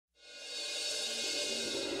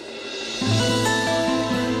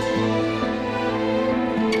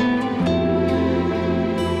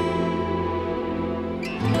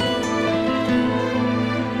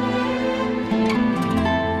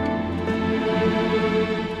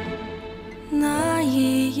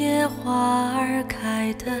花儿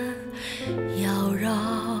开得妖娆，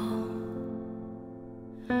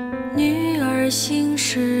女儿心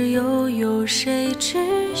事又有谁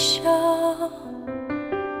知晓？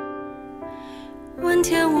问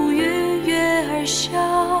天无语，月儿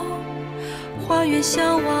笑，花园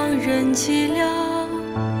相望人寂寥。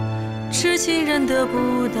痴情人得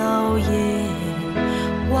不到，也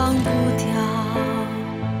忘不掉。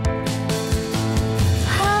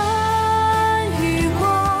寒雨过，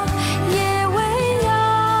夜未央，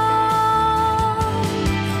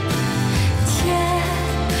天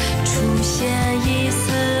出现一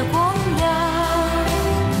丝光亮。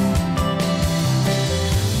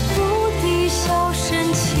牧笛笑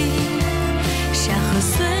深情，山河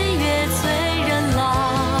岁月催人老。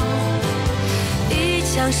一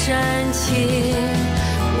腔深情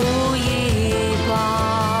无以报。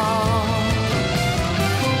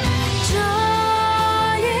这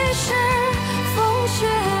一世风雪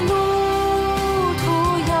路途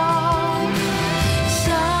遥，相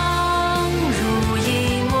濡以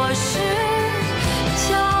沫是骄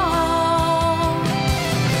傲。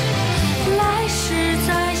来世再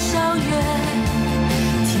相约，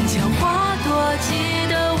庭前花朵记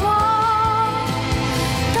得我。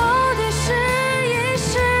到底是一世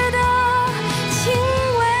的情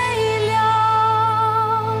未了，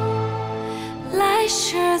来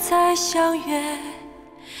世再相约，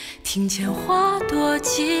庭前花朵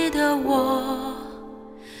记得我。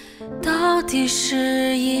到底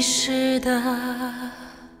是一世的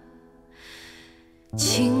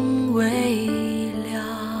情未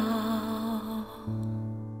了。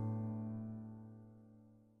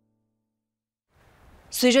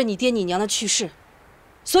随着你爹你娘的去世，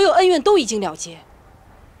所有恩怨都已经了结，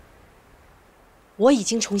我已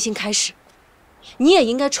经重新开始，你也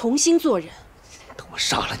应该重新做人。等我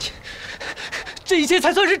杀了你，这一切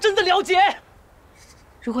才算是真的了结。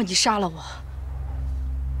如果你杀了我，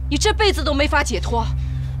你这辈子都没法解脱。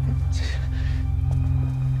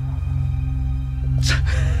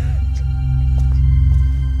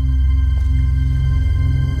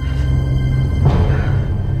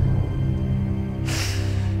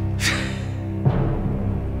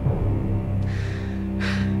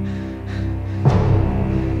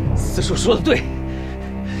四叔说的对，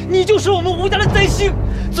你就是我们吴家的灾星。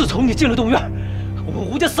自从你进了洞院，我们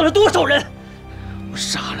吴家死了多少人？我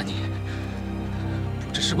杀了你，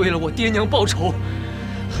不只是为了我爹娘报仇，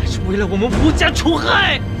还是为了我们吴家除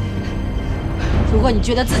害。如果你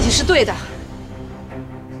觉得自己是对的，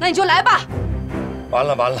那你就来吧。完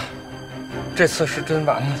了完了，这次是真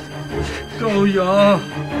完了。周莹，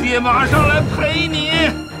爹马上来陪你。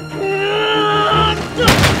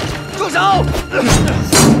住手！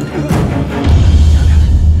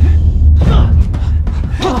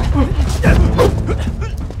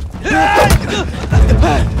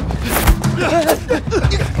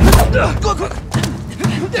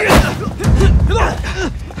快！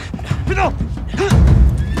别动！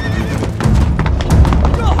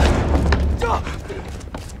站！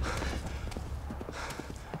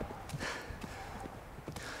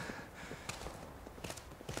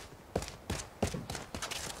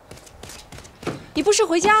你不是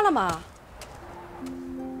回家了吗？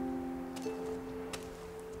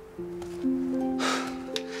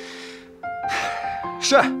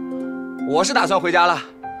是，我是打算回家了。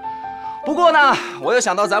不过呢，我又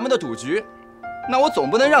想到咱们的赌局，那我总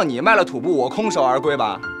不能让你卖了土布，我空手而归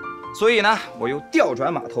吧？所以呢，我又调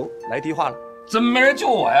转马头来迪化了。怎么没人救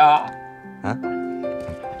我呀？啊？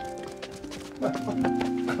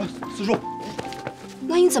四叔，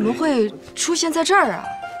那你怎么会出现在这儿啊？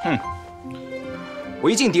我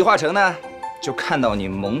一进迪化城呢，就看到你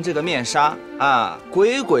蒙着个面纱啊，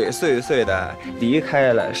鬼鬼祟祟的离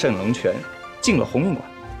开了圣龙泉，进了鸿运馆。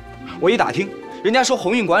我一打听，人家说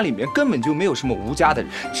鸿运馆里面根本就没有什么吴家的人，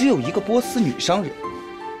只有一个波斯女商人。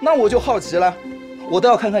那我就好奇了，我倒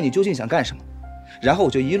要看看你究竟想干什么。然后我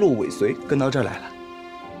就一路尾随跟到这儿来了。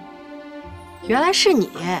原来是你，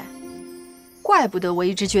怪不得我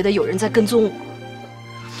一直觉得有人在跟踪我。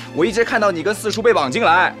我一直看到你跟四叔被绑进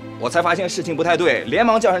来，我才发现事情不太对，连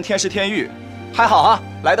忙叫上天师天玉。还好啊，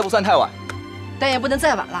来的不算太晚，但也不能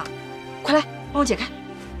再晚了。快来，帮我解开。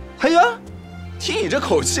哎呀，听你这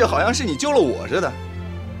口气，好像是你救了我似的。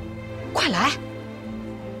快来！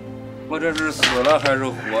我这是死了还是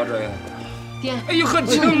活着呀？爹，哎呦呵，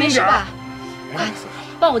轻没事点！吧？快，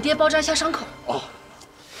帮我爹包扎一下伤口。哦，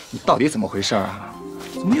你到底怎么回事啊？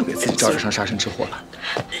怎么又给自己招惹上杀身之祸了？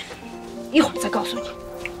一会儿再告诉你。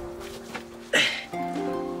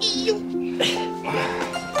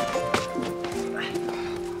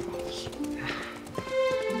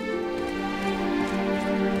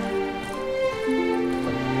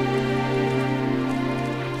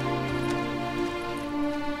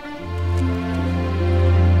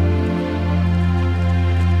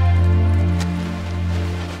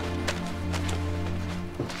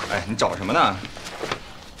哎，你找什么呢？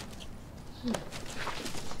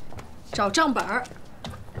找账本儿。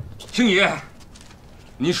青姨，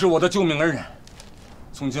你是我的救命恩人，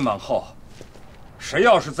从今往后，谁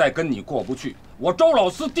要是再跟你过不去，我周老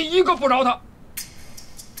四第一个不饶他。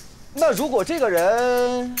那如果这个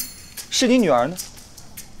人是你女儿呢？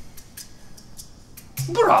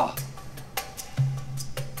不饶。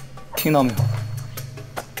听到没有？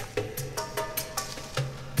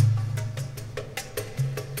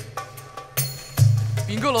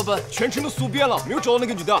禀告老板，全城都搜遍了，没有找到那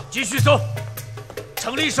个女的。继续搜，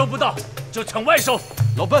城里搜不到，就城外搜。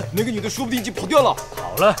老板，那个女的说不定已经跑掉了。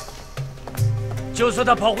好了，就算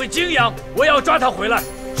她跑回泾阳，我也要抓她回来。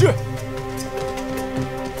是。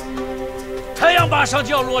太阳马上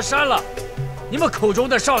就要落山了，你们口中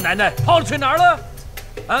的少奶奶跑去哪儿了？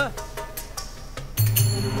啊？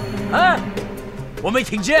啊？我没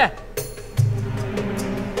听见。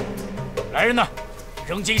来人呐，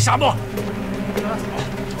扔进沙漠！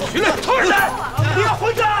进来，二人，你要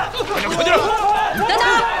混蛋！快点！等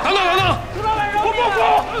等！我不服！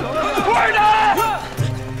二人，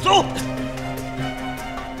走！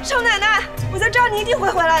少奶奶，我就知道你一定会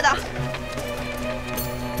回来的。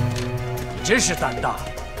你真是胆大，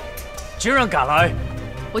竟然敢来！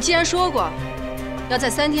我既然说过，要在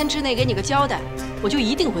3天之内给你个交代，我就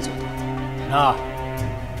一定会做到。那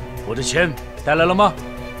我的钱带来了吗？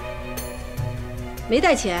没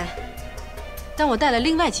带钱，但我带了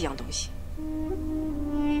另外几样东西。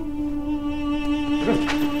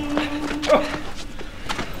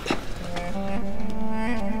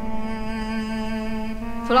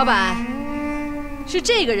涂老板，是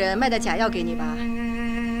这个人卖的假药给你吧？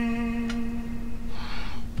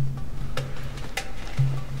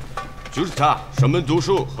就是他，上门读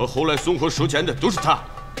书和后来送货收钱的都是他。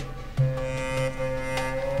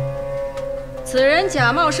此人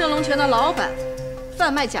假冒圣龙泉的老板，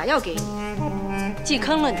贩卖假药给你，既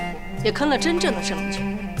坑了你，也坑了真正的圣龙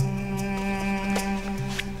泉。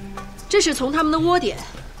这是从他们的窝点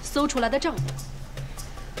搜出来的账本，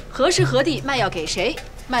何时何地卖药给谁，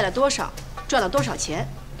卖了多少，赚了多少钱，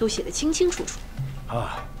都写得清清楚楚。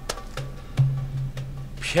啊，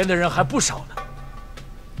骗的人还不少呢。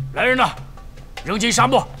来人呐，扔进沙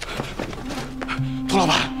漠！涂老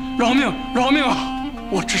板，饶命，饶命啊！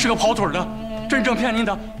我只是个跑腿的，真正骗您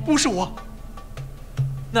的不是我。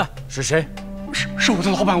那是谁？是我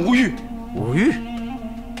的老板吴玉。吴玉？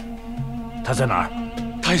他在哪儿？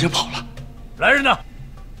他已经跑了。来人呐，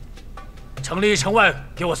城里城外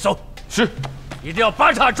给我搜！是，一定要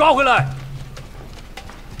把他抓回来！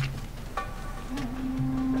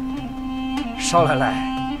少奶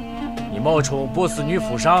奶，你冒充波斯女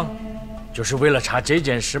府上，就是为了查这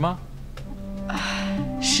件事吗？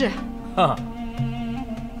是。哈，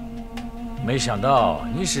没想到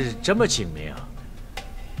你是这么精明。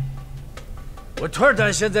我突然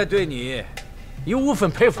间现在对你有5分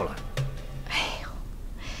佩服了。哎呦，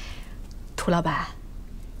涂老板，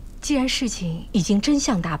既然事情已经真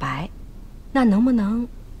相大白，那能不能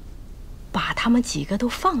把他们几个都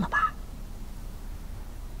放了吧？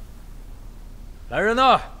来人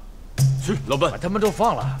呐！是，老板，把他们都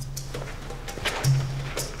放了。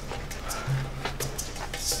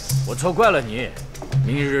我错怪了你，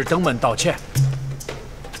明日登门道歉。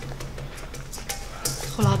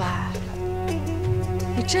涂老板，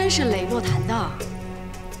你真是磊落坦荡，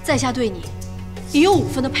在下对你也有5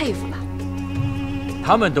分的佩服了。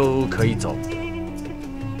他们都可以走，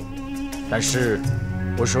但是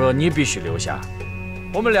我说你必须留下，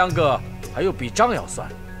我们2个还有笔账要算。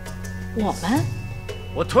我们？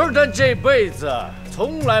我图尔丹这辈子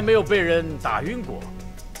从来没有被人打晕过，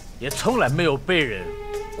也从来没有被人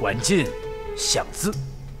关进箱子。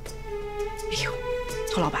哎呦，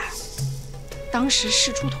涂老板，当时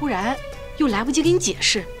事出突然，又来不及给你解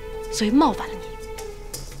释，所以冒犯了你。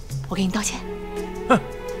我给你道歉。哼，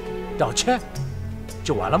道歉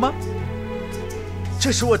就完了吗？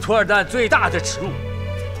这是我图尔丹最大的耻辱。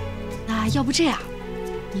那要不这样，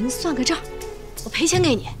您算个账，我赔钱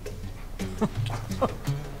给你。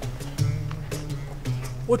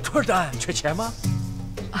我图尔丹缺钱吗？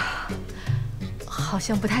啊，好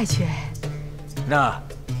像不太缺。那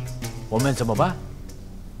我们怎么办？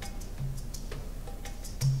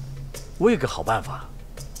我有个好办法，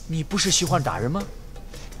你不是喜欢打人吗？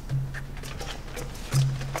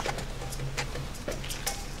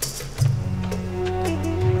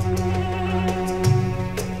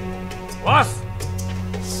哇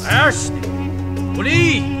塞！Action！ 武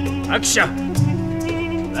力 ！Action！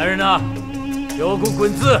 来人呐，给我滚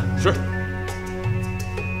滚子！是。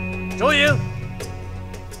周莹，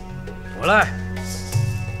过来。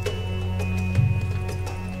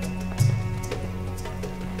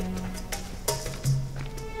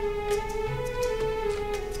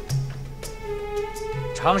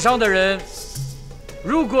场上的人，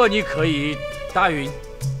如果你可以打晕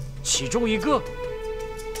其中一个，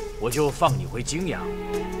我就放你回泾阳；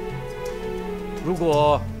如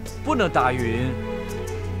果不能打晕，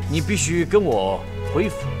你必须跟我恢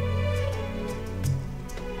复，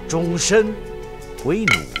终身为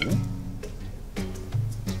奴。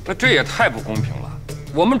那这也太不公平了！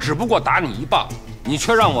我们只不过打你一棒，你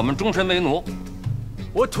却让我们终身为奴。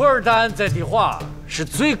我图尔丹在地化是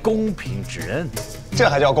最公平之人。这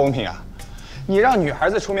还叫公平啊？你让女孩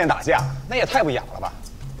子出面打架，那也太不雅了吧？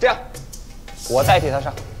这样，我代替她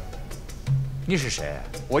上。你是谁？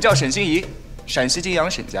我叫沈心怡，陕西泾阳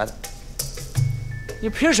沈家的。你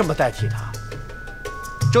凭什么代替他？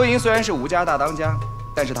周莹虽然是吴家大当家，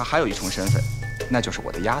但是她还有一重身份，那就是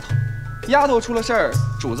我的丫头。丫头出了事儿，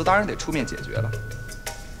主子当然得出面解决了。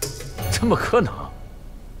怎么可能？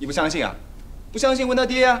你不相信啊？不相信问他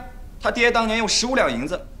爹啊！他爹当年用15两银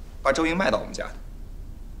子把周莹卖到我们家的。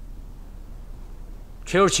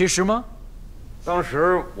确有其事吗？当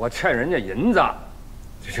时我欠人家银子，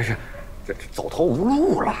这走投无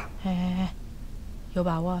路了。哎，有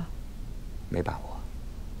把握？没把握。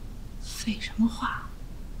废什么话？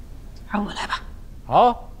让我来吧。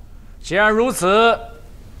好，既然如此，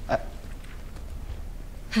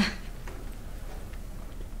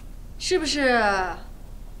是不是？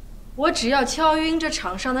我只要敲晕这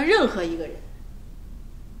场上的任何一个人，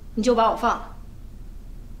你就把我放了？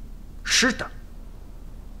是的。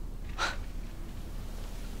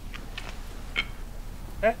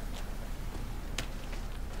哎，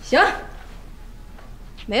行，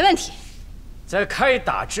没问题。在开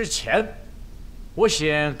打之前，我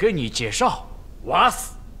先给你介绍，瓦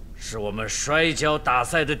斯是我们摔跤大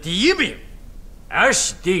赛的第1名，尔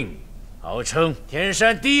西丁号称天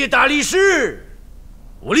山第一大力士，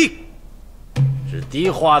武力是地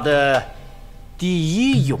化的第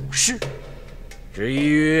1勇士。至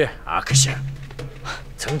于阿克夏，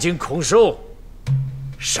曾经空手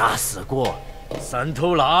杀死过3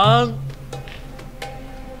头狼。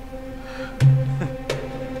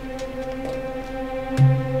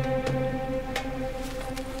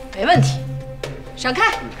没问题，闪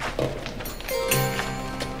开！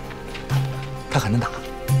他还能打？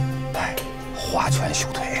哎，花拳绣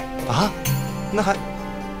腿啊？那还……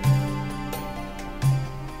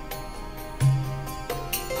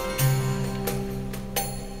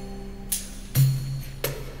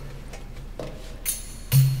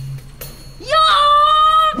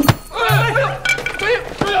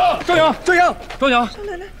周莹，少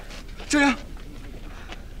奶奶，周莹，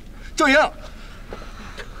周莹。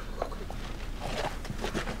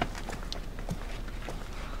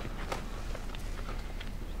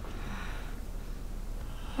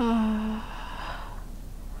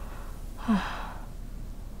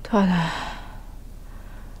太太，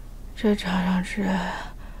这场上之人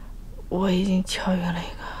我已经敲晕了一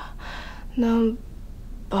个，能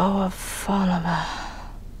把我放了吧？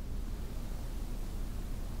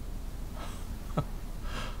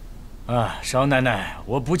啊，少奶奶，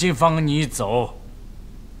我不仅放你走，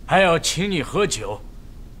还要请你喝酒。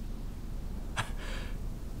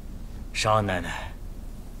少奶奶，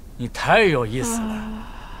你太有意思了。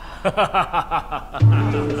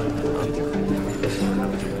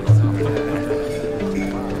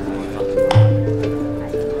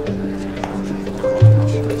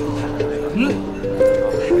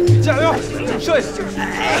加油，射！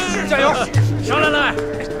加油，少奶奶！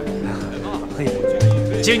嘿，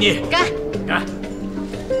敬你，干！干！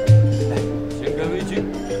先干为敬。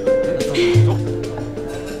走。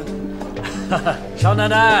少奶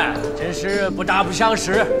奶真是不打不相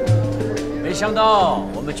识，没想到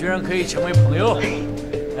我们居然可以成为朋友。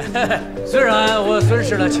虽然我损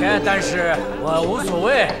失了钱，但是我无所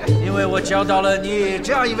谓，因为我交到了你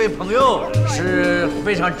这样一位朋友，是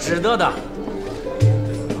非常值得的。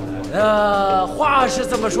话是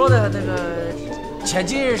这么说的，那个千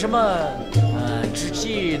金什么，知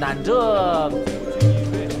己难得。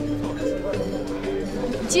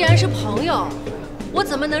既然是朋友，我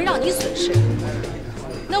怎么能让你损失？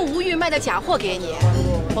那吴玉卖的假货给你，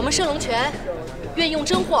我们盛隆泉愿用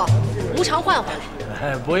真货无偿换回来。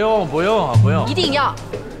不用，一定要。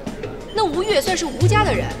那吴玉也算是吴家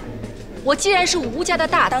的人，我既然是吴家的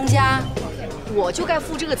大当家，我就该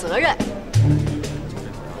负这个责任。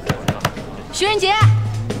徐仁杰，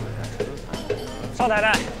少奶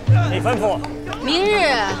奶，你吩咐。明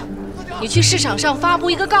日你去市场上发布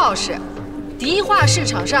一个告示，迪化市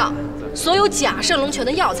场上所有假盛隆泉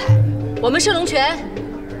的药材，我们盛隆泉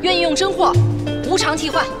愿意用真货无偿替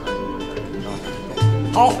换。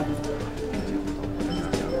好。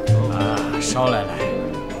少奶奶，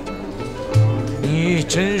你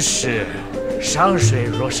真是上水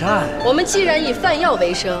若山。我们既然以贩药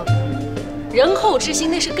为生，仁厚之心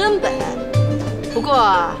那是根本。不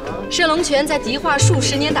过，盛龙拳在迪化数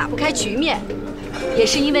十年打不开局面，也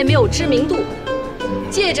是因为没有知名度。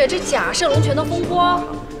借着这假盛龙拳的风波，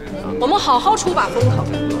我们好好出把风头，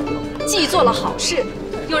既做了好事，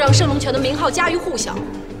又让盛龙拳的名号家喻户晓，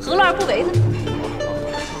何乐而不为呢？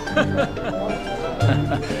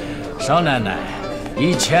少奶奶，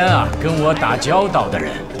以前跟我打交道的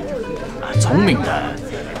人，聪明的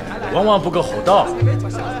往往不够厚道，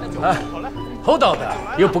厚道的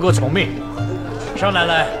又不够聪明。少奶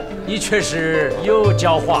奶，你确实又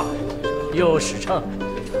狡猾又实诚。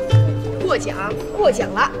过奖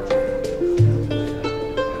了。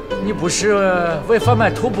你不是为贩卖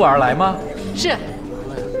土布而来吗？是。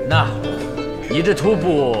那，你的土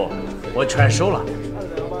布我全收了，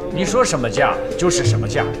你说什么价就是什么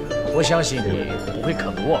价，我相信你不会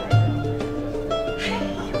坑我。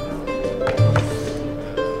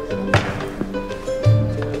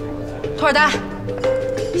托尔丹，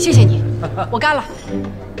谢谢你，我干了。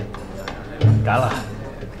干了。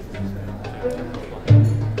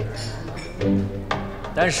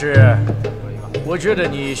但是，我觉得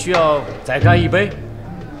你需要再干一杯，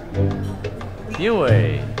因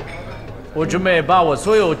为我准备把我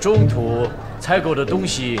所有中途采购的东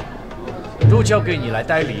西都交给你来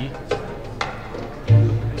代理。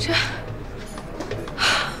这，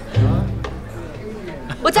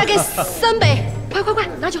我再给3杯，快，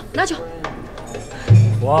拿酒。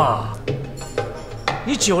哇，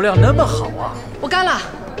你酒量那么好啊！我干了。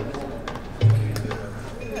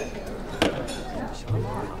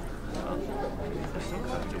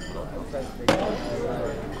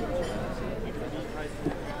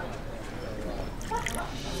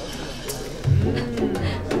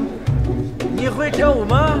你会跳舞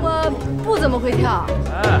吗？我不怎么会跳。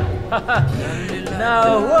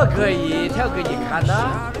那我可以跳给你看的。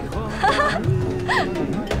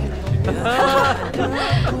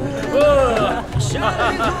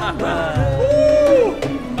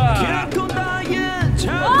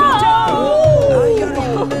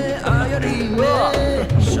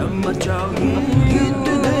什么叫一对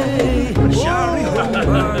对，夏里红吧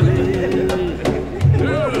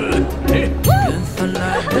缘分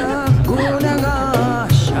来的姑娘啊，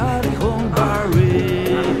夏里红吧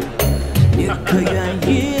你可愿意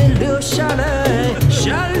留下来？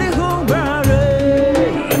夏里红吧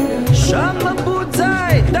什么不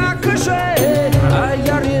在打瞌睡？哎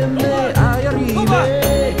呀哩妹，哎呀哩妹！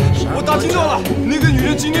我打听到了，那个女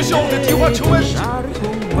人今天下午在迪化城外。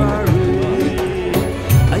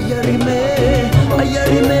哎呀哩妹，哎呀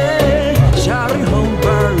哩妹，夏里红吧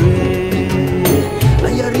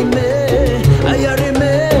哎呀哩妹，哎呀哩妹，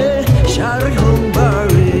夏里红吧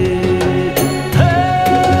嘿！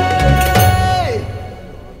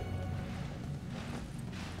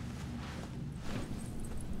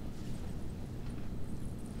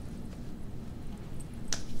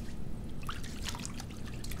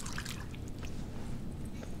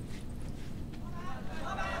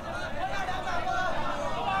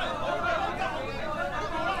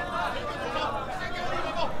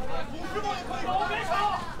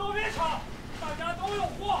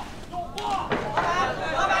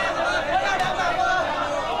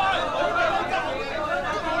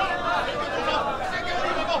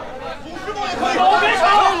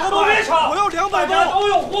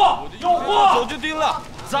早就定了，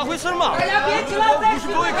咋回事嘛？大家别急了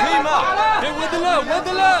，50多也可以嘛？哎，我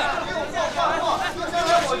的了。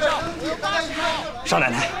少奶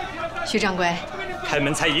奶，徐掌柜，开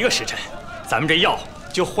门才1个时辰，咱们这药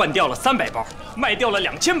就换掉了300包，卖掉了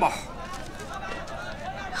2000包，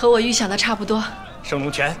和我预想的差不多。盛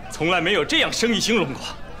龙拳从来没有这样生意兴隆过。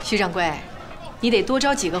徐掌柜，你得多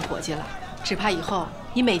招几个伙计了，只怕以后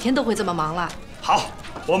你每天都会这么忙了。好，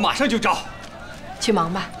我马上就招。去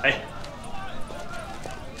忙吧。哎。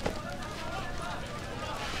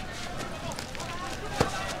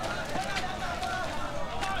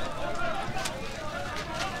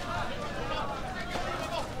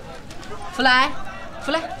福来，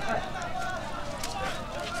福来。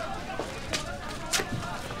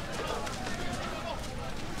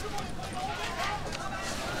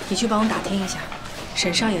你去帮我打听一下，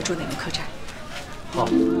沈少爷住哪个客栈。好。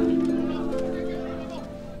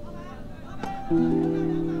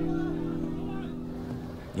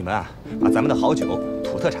你们把咱们的好酒、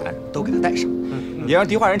土特产都给他带上，也让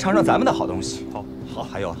迪化人尝尝咱们的好东西。好，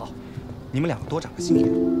还有，你们2个多长个心眼。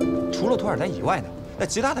除了图尔丹以外呢，那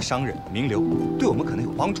其他的商人、名流对我们可能有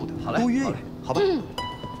帮助的，多约约，好吧？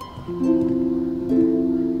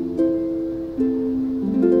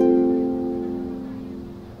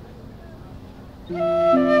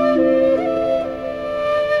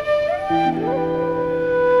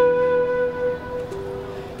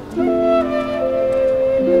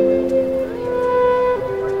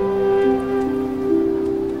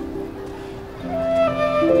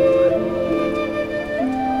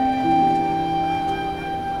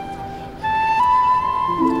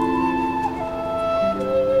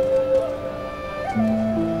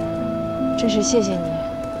是谢谢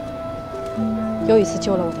你，又一次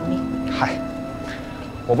救了我的命。嗨，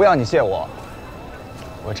我不要你谢我，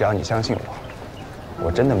我只要你相信我，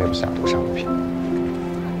我真的没有下毒杀毒品。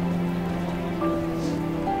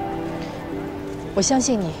我相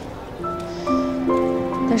信你，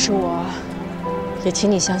但是我也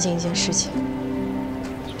请你相信一件事情。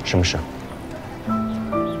什么事？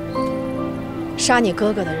杀你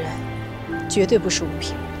哥哥的人，绝对不是吴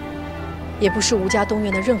平，也不是吴家东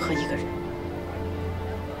院的任何一个人。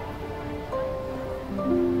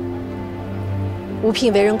吴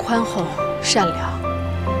聘为人宽厚善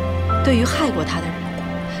良，对于害过他的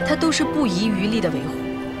人，他都是不遗余力的维护。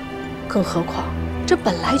更何况，这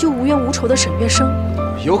本来就无冤无仇的沈月笙，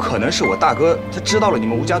有可能是我大哥他知道了你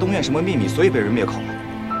们吴家东院什么秘密，所以被人灭口了。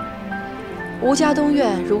吴家东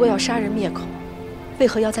院如果要杀人灭口，为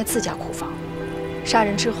何要在自家库房？杀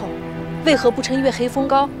人之后，为何不趁月黑风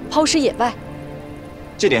高抛尸野外？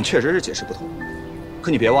这点确实是解释不通。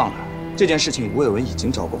可你别忘了，这件事情吴伟文已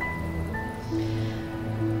经招供。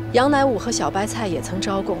杨乃武和小白菜也曾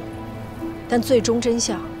招供，但最终真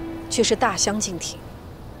相却是大相径庭。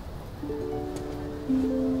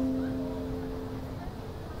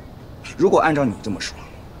如果按照你这么说，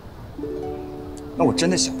那我真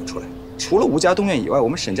的想不出来，除了吴家东院以外，我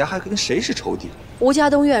们沈家还跟谁是仇敌？吴家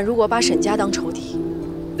东院如果把沈家当仇敌，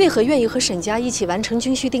为何愿意和沈家一起完成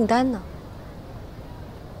军需订单呢？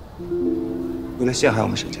为了陷害我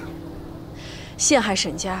们沈家。陷害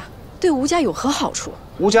沈家对吴家有何好处？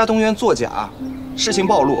吴家东院作假，事情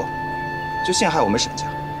暴露，就陷害我们沈家。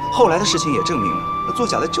后来的事情也证明了，那作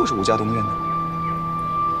假的就是吴家东院呢。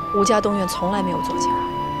吴家东院从来没有作假，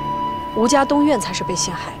吴家东院才是被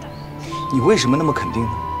陷害的。你为什么那么肯定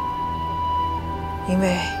呢？因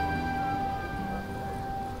为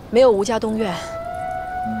没有吴家东院，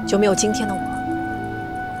就没有今天的我。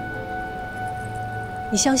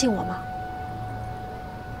你相信我吗？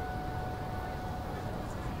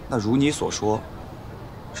那如你所说，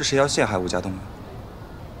是谁要陷害吴家东院？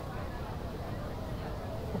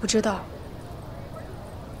我不知道，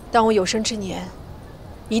但我有生之年，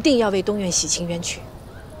一定要为东院洗清冤屈。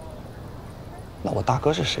那我大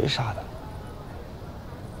哥是谁杀的？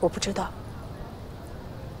我不知道，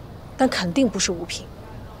但肯定不是吴平，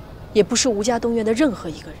也不是吴家东院的任何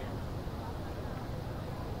一个人。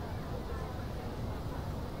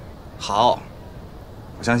好，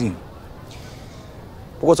我相信你。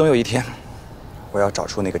不过总有一天，我要找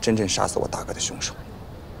出那个真正杀死我大哥的凶手。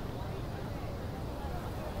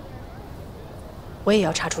我也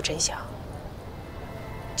要查出真相，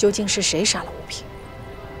究竟是谁杀了吴平？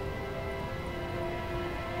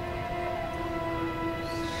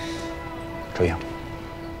周英，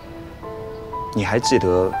你还记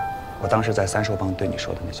得我当时在三寿帮对你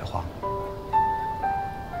说的那些话吗？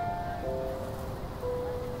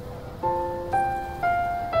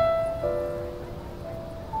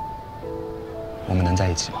我们能在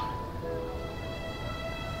一起吗？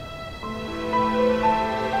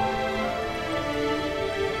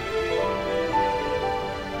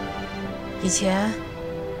以前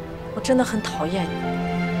我真的很讨厌你，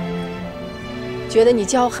觉得你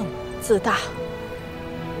骄横自大。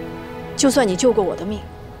就算你救过我的命，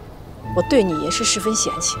我对你也是十分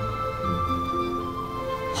嫌弃。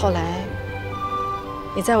后来，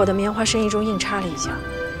你在我的棉花生意中硬插了一脚，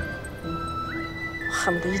我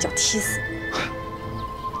恨不得一脚踢死你。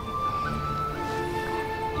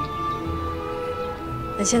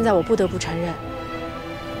但现在我不得不承认，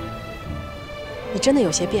你真的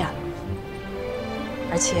有些变了。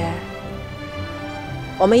而且，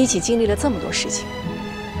我们一起经历了这么多事情，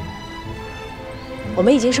我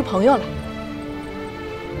们已经是朋友了。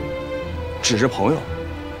只是朋友，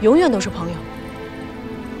永远都是朋友。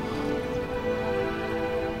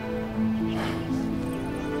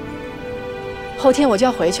后天我就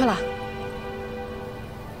要回去了。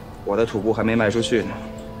我的土布还没卖出去呢，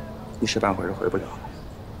一时半会儿是回不了了。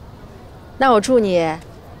那我祝你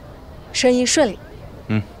生意顺利。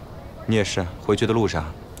嗯，你也是，回去的路上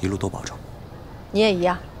一路多保重。你也一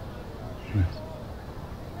样。嗯。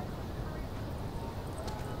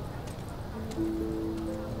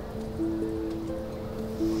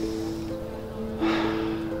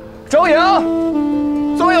周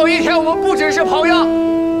莹，总有一天我们不只是朋友。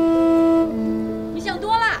你想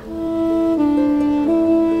多了。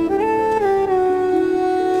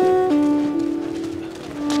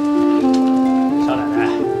少奶奶，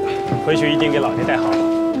回去一定给老爹带好。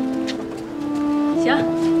行。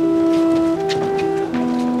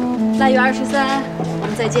8月23，我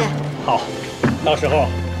们再见。好，到时候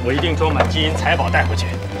我一定装满金银财宝带回去。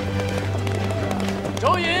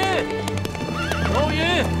周莹，周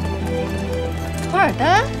莹。托尔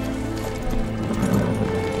丹，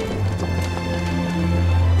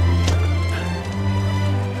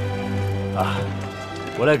啊，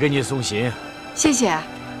我来给你送行。谢谢。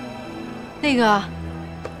那个，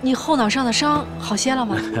你后脑上的伤好些了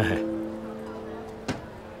吗？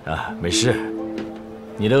啊，没事。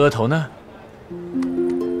你的额头呢？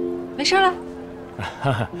没事了。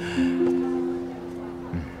哈哈。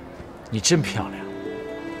你真漂亮。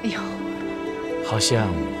哎呦，好像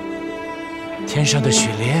天上的雪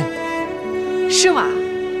莲。是吗？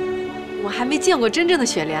我还没见过真正的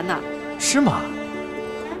雪莲呢。是吗？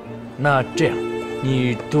那这样，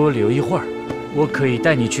你多留一会儿，我可以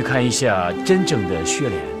带你去看一下真正的雪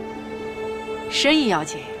莲。生意要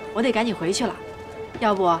紧，我得赶紧回去了。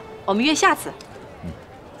要不我们约下次？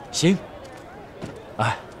行。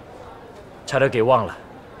哎，差点给忘了，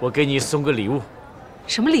我给你送个礼物。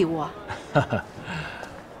什么礼物啊？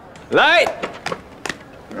来，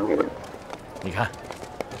你看。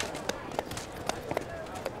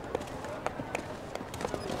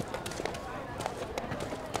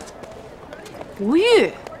不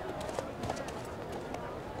遇，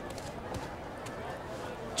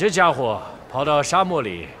这家伙跑到沙漠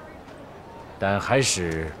里，但还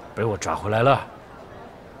是被我抓回来了。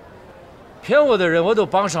骗我的人我都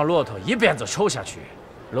绑上骆驼，一鞭子抽下去，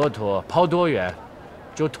骆驼跑多远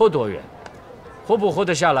就拖多远，活不活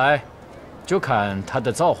得下来，就看他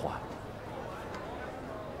的造化。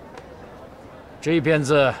这一鞭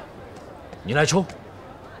子，你来抽。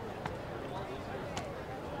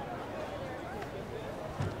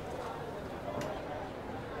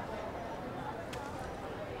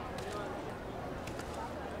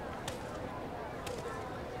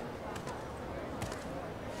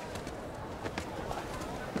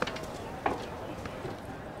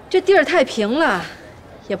这地儿太平了，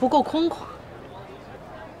也不够空旷。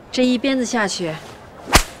这一鞭子下去，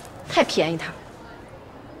太便宜他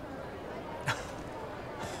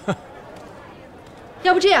了。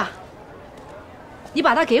要不这样，你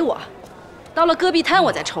把它给我，到了戈壁滩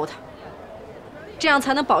我再抽他，这样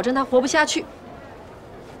才能保证他活不下去。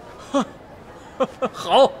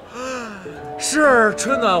好，时而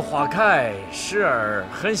春暖花开，时而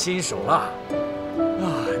狠心手辣。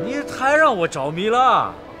啊，你太让我着迷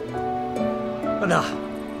了。那，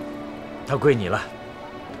他归你了。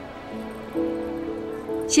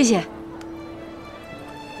谢谢。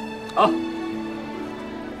好，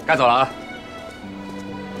该走了啊。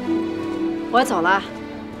我走了。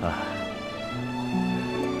啊，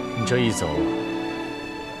你这一走，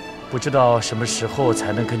不知道什么时候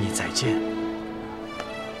才能跟你再见。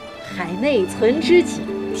海内存知己，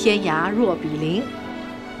天涯若比邻。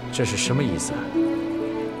这是什么意思啊？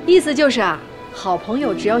意思就是啊，好朋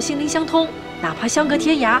友只要心灵相通，哪怕相隔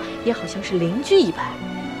天涯，也好像是邻居一般。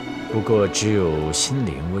不过只有心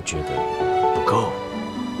灵，我觉得不够，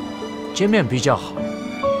见面比较好。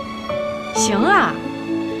行啊，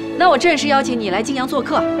那我正式邀请你来晋阳做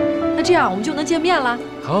客，那这样我们就能见面了。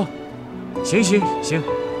好，行，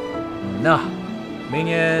那明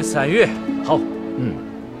年3月，好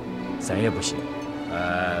，3月不行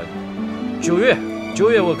，9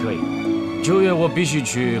月我可以，9月我必须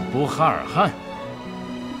去布哈尔汗。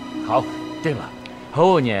好，定了，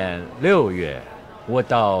后年6月我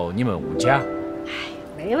到你们吴家。哎，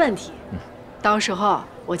没问题。到时候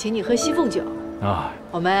我请你喝西凤酒啊，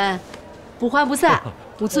我们不欢不散，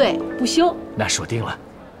不醉不休。那说定了。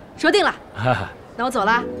说定了。哈哈，那我走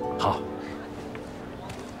了。好。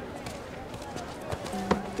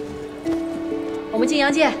我们晋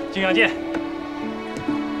阳见。晋阳见。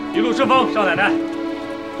一路顺风，少奶奶。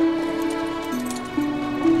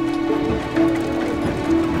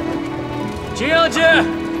晋阳见。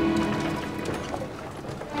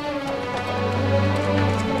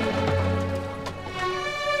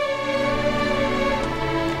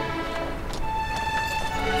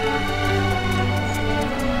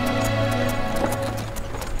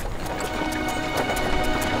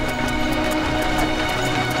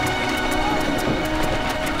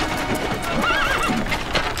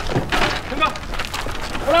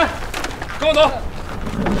跟我走。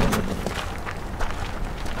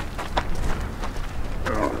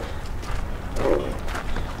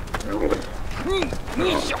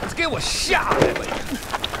你小子给我下来吧！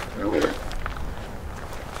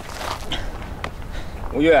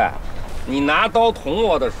吴越，你拿刀捅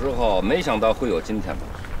我的时候，没想到会有今天吧？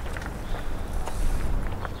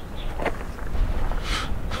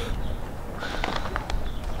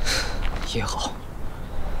也好，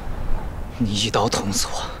你一刀捅死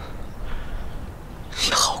我。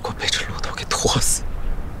也好过被这骆驼给拖死。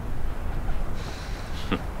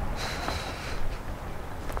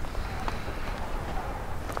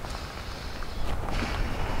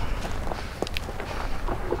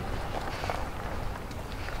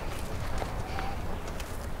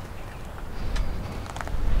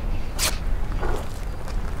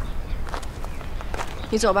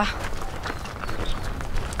你走吧。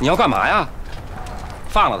你要干嘛呀？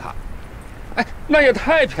放了他？哎，那也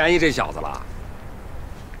太便宜这小子了。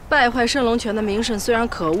败坏圣龙泉的名声虽然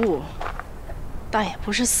可恶，但也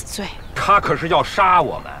不是死罪。他可是要杀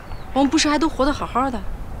我们。我们不是还都活得好好的？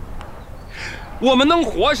我们能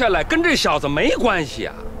活下来跟这小子没关系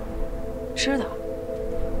啊。知道。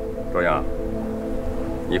周阳，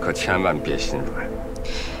你可千万别心软。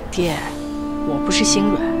爹，我不是心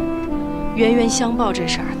软，冤冤相报这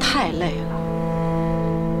事儿太累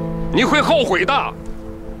了。你会后悔的。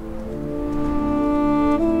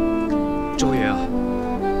周爷啊，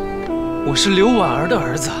我是刘婉儿的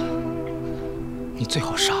儿子，你最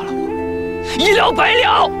好杀了我，一了百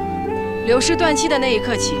了。柳氏断气的那一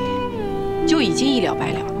刻起，就已经一了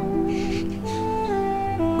百了了。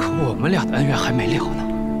可我们俩的恩怨还没了呢。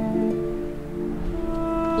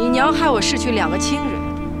你娘害我失去2个亲人，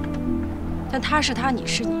但他是他，你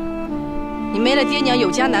是你。你没了爹娘，有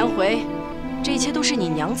家难回，这一切都是你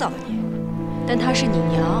娘造的孽。但她是你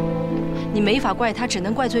娘，你没法怪她，只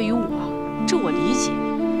能怪罪于我，这我理解。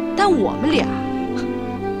但我们俩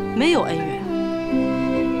没有恩怨。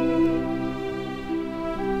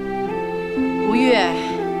吴越，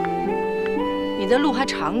你的路还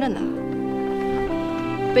长着呢，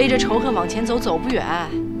背着仇恨往前走，走不远。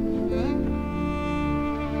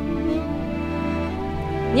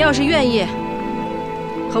你要是愿意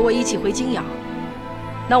和我一起回泾阳，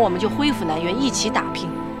那我们就恢复南园，一起打拼。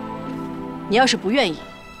你要是不愿意，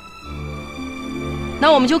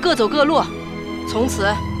那我们就各走各路，从此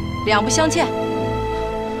两不相欠。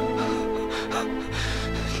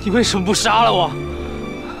你为什么不杀了我？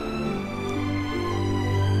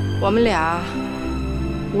我们俩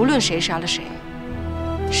无论谁杀了谁，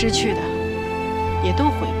失去的也都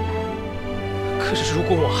回不来。可是如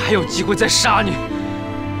果我还有机会再杀你，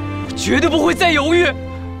我绝对不会再犹豫。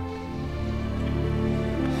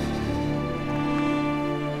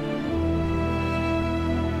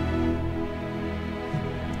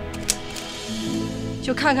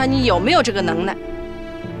就看看你有没有这个能耐。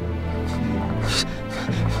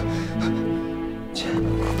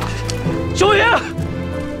周爷！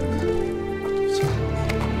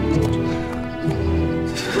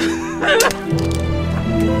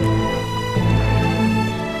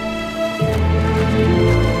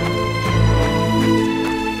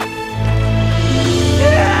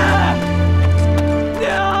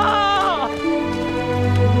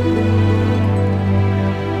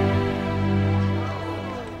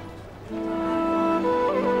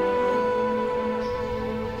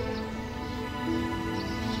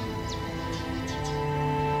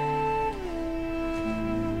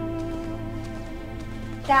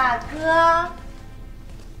大哥，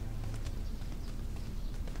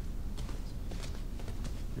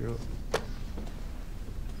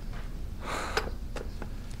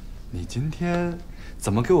你今天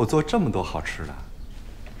怎么给我做这么多好吃的？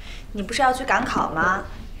你不是要去赶考吗？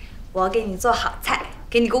我给你做好菜，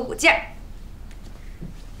给你鼓鼓劲儿。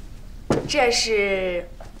这是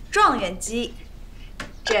状元鸡，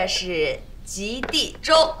这是及第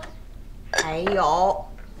粥，还有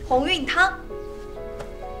鸿运汤。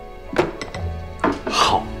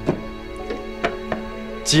好，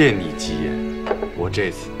借你吉言，我这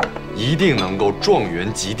次一定能够状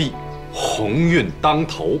元及第，鸿运当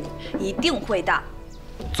头。一定会的。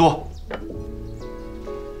坐。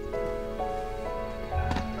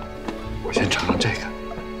我先尝尝这个。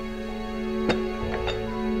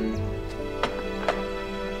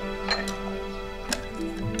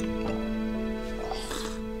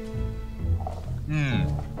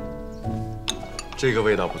这个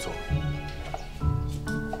味道不错。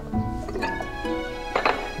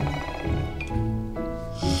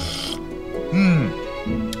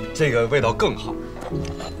这个味道更好。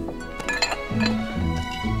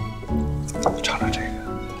尝尝这个。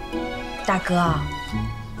大哥。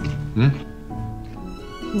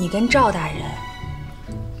你跟赵大人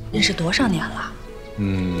认识多少年了？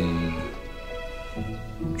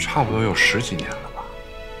差不多有10几年了吧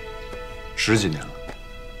，10几年了。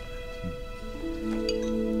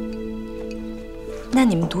那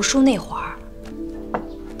你们读书那会儿，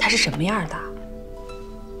他是什么样的？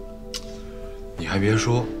你还别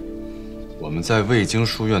说，我们在魏京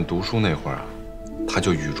书院读书那会儿啊，他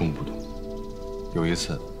就与众不同。有一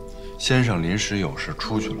次，先生临时有事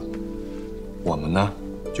出去了，我们呢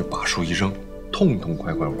就把书一扔，痛痛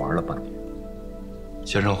快快玩了半天。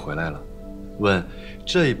先生回来了，问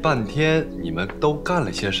这半天你们都干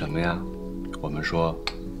了些什么呀？我们说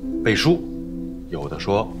背书，有的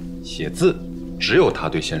说写字，只有他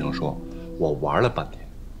对先生说：“我玩了半天。”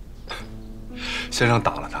先生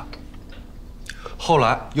打了他，后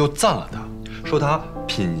来又赞了他，说他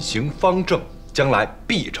品行方正，将来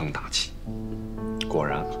必成大器。果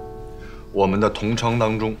然，我们的同窗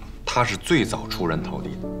当中，他是最早出人头地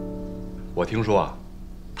的。我听说啊，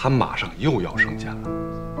他马上又要升迁了。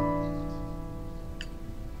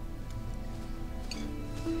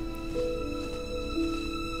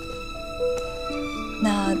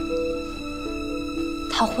那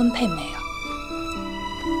他婚配没啊？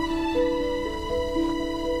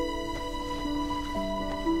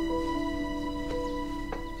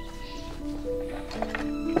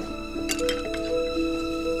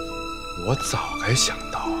我早该想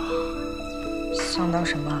到啊！想到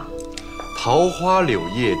什么？桃花柳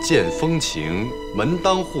叶见风情，门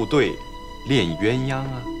当户对恋鸳鸯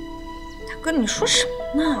啊！大哥，你说什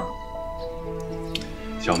么呢？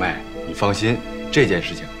小妹，你放心，这件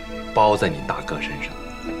事情包在你大哥身上。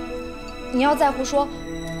你要再胡说，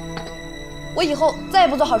我以后再也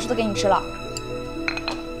不做好吃的给你吃了。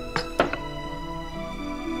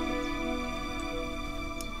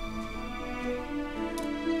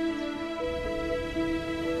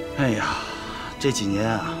哎呀，这几年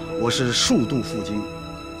啊，我是数度赴京，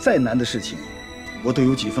再难的事情，我都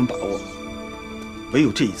有几分把握。唯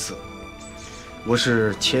有这一次，我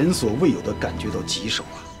是前所未有的感觉到棘手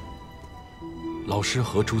啊。老师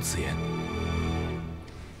何出此言？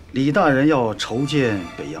李大人要筹建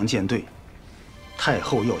北洋舰队，太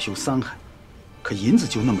后要修三海，可银子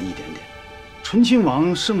就那么一点点。醇亲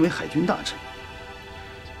王身为海军大臣，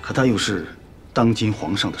可他又是当今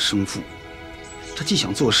皇上的生父。他既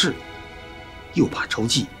想做事，又怕抽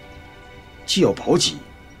忌，既要保己，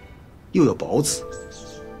又要保子。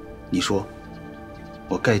你说，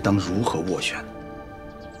我该当如何斡旋？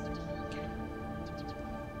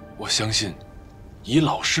我相信，以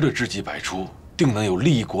老师的智计百出，定能有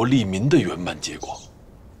利国利民的圆满结果。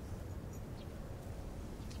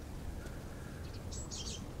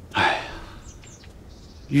哎呀，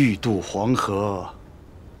欲渡黄河，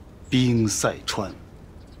冰塞川。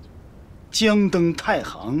将登太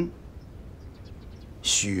行，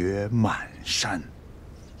雪满山。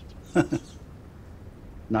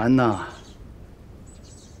难呐！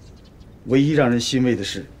唯一让人欣慰的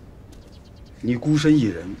是，你孤身一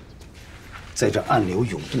人，在这暗流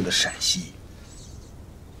涌动的陕西，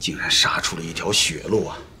竟然杀出了一条血路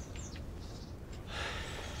啊！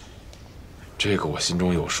这个我心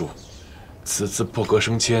中有数，此次破格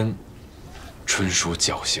升迁，纯属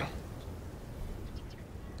侥幸。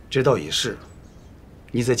这倒也是，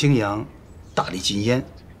你在泾阳大力禁烟，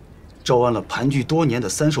招安了盘踞多年的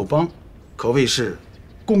三兽帮，可谓是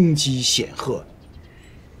功绩显赫。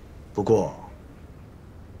不过，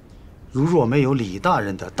如若没有李大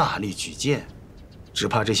人的大力举荐，只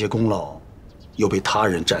怕这些功劳又被他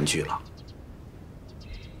人占据了。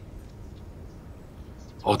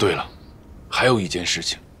哦，对了，还有一件事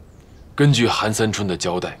情，根据韩三春的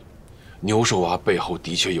交代，牛寿娃背后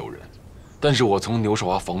的确有人。但是我从牛少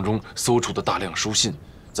华房中搜出的大量书信，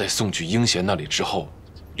在送去英贤那里之后，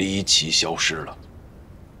离奇消失了。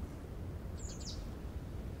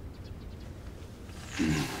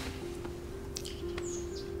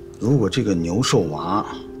如果这个牛寿娃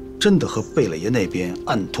真的和贝勒爷那边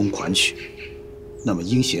暗通款曲，那么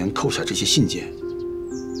英贤扣下这些信件，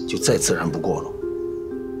就再自然不过了。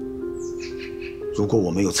如果我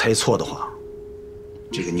没有猜错的话，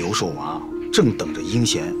这个牛寿娃正等着英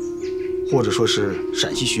贤。或者说是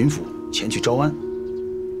陕西巡抚前去招安，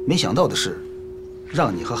没想到的是，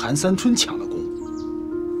让你和韩三春抢了功。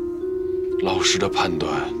老师的判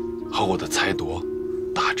断和我的猜度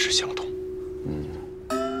大致相同。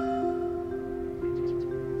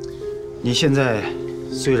你现在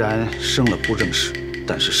虽然升了布政使，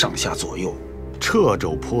但是上下左右掣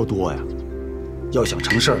肘颇多呀。要想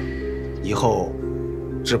成事儿，以后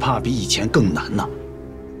只怕比以前更难呐。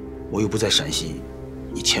我又不在陕西。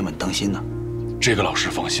你千万当心呐！这个老师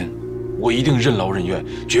放心，我一定任劳任怨，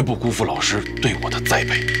绝不辜负老师对我的栽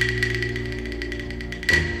培。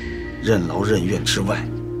任劳任怨之外，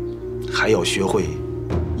还要学会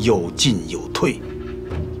有进有退，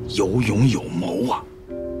有勇有谋啊！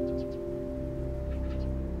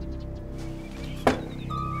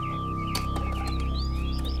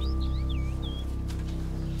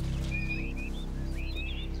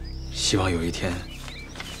希望有一天。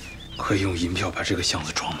可以用银票把这个箱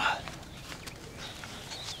子装满。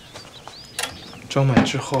装满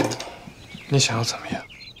之后，你想要怎么样？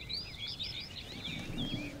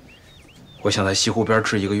我想在西湖边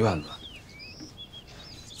支一个院子，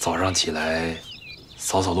早上起来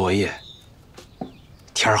扫扫落叶，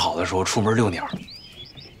天好的时候出门遛鸟。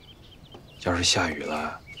要是下雨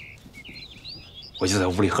了，我就在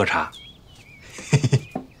屋里喝茶。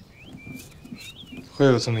会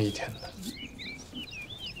有这么一天的。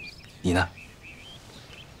你呢？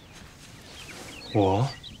我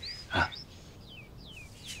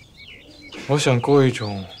我想过一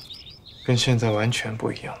种跟现在完全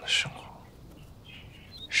不一样的生活。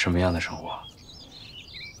什么样的生活？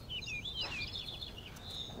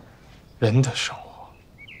人的生活。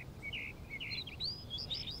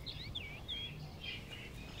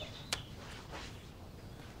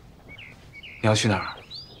你要去哪儿？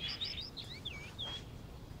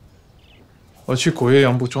我去古岳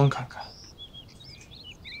洋布庄看看。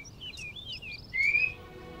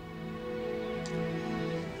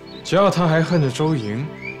只要他还恨着周莹，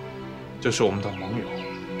就是我们的盟友。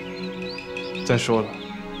再说了，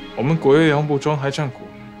我们古岳洋布庄还占股。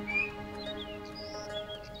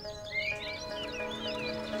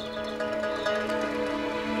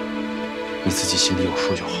你自己心里有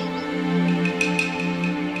数就好。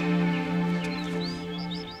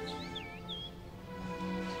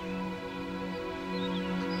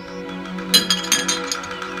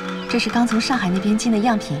这是刚从上海那边进的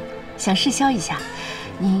样品，想试销一下，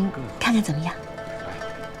您看看怎么样？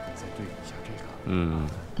再对比一下这个。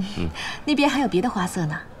那边还有别的花色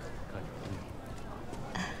呢。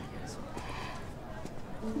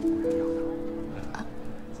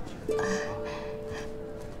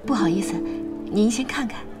不好意思，您先看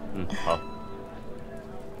看。好。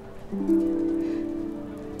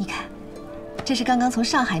你看，这是刚刚从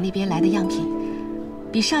上海那边来的样品，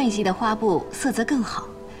比上一季的花布色泽更好，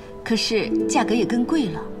可是价格也更贵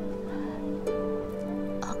了。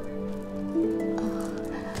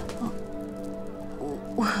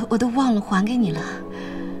我都忘了还给你了。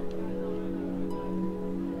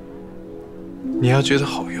你要觉得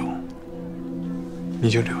好用，你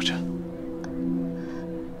就留着。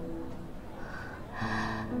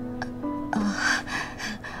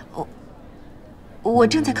我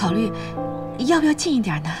正在考虑，要不要近一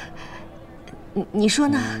点呢？你说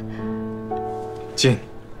呢？近。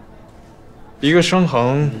一个商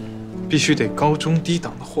行必须得高中低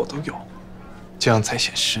档的货都有，这样才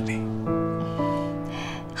显实力。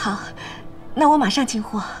好，那我马上进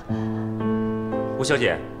货。吴小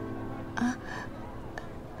姐。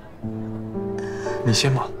你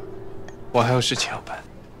先忙，我还有事情要办。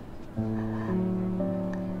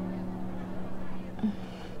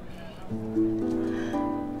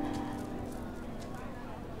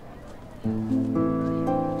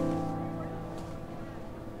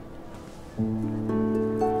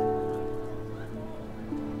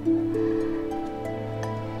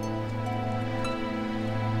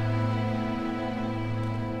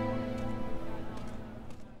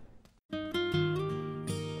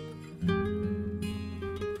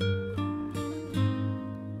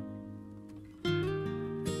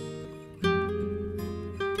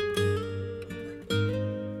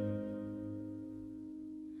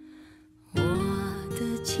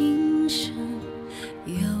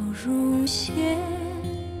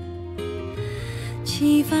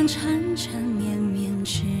几番缠缠绵绵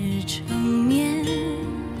织成面，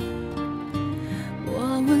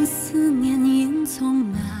我问思念应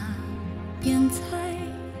从哪边采？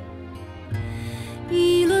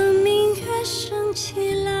一轮明月升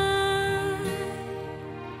起来，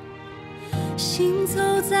行走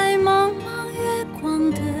在茫茫月光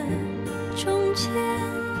的中间，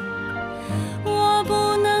我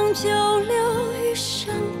不能久留于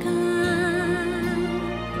伤感。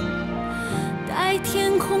待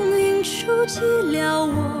天空云舒寂了，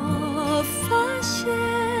我发现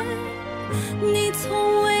你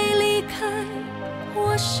从未离开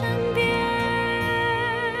我身边。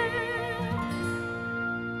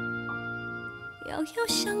遥遥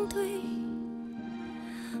相对，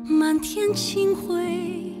满天清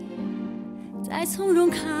辉，再从容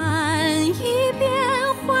看一遍，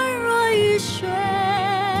恍若雨水。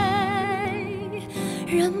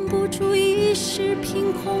忍不住一时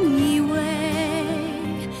凭空以为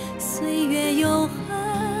岁月有痕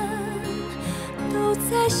都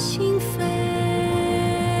在心扉，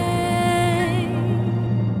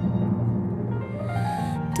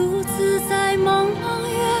独自在茫茫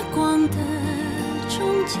月光的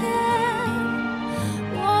中间，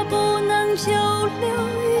我不能久留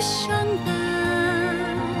于伤感。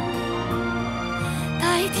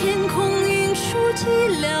待天空云舒寂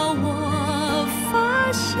了，我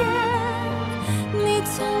发现你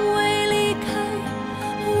从未离开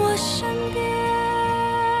我身边。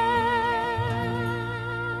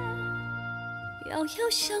遥遥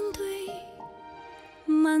相对，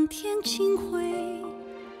满天清辉，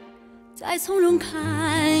再从容看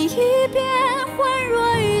一遍，恍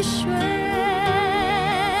若雨水。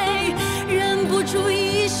忍不住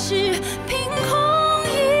一时凭空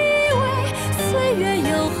以为岁月有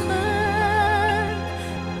痕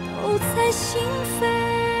都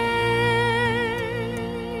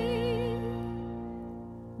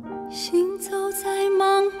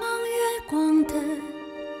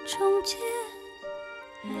中间，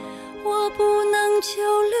我不能久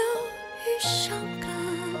留于伤感。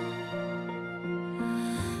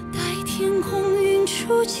待天空云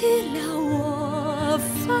触及了我，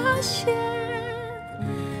发现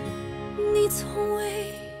你从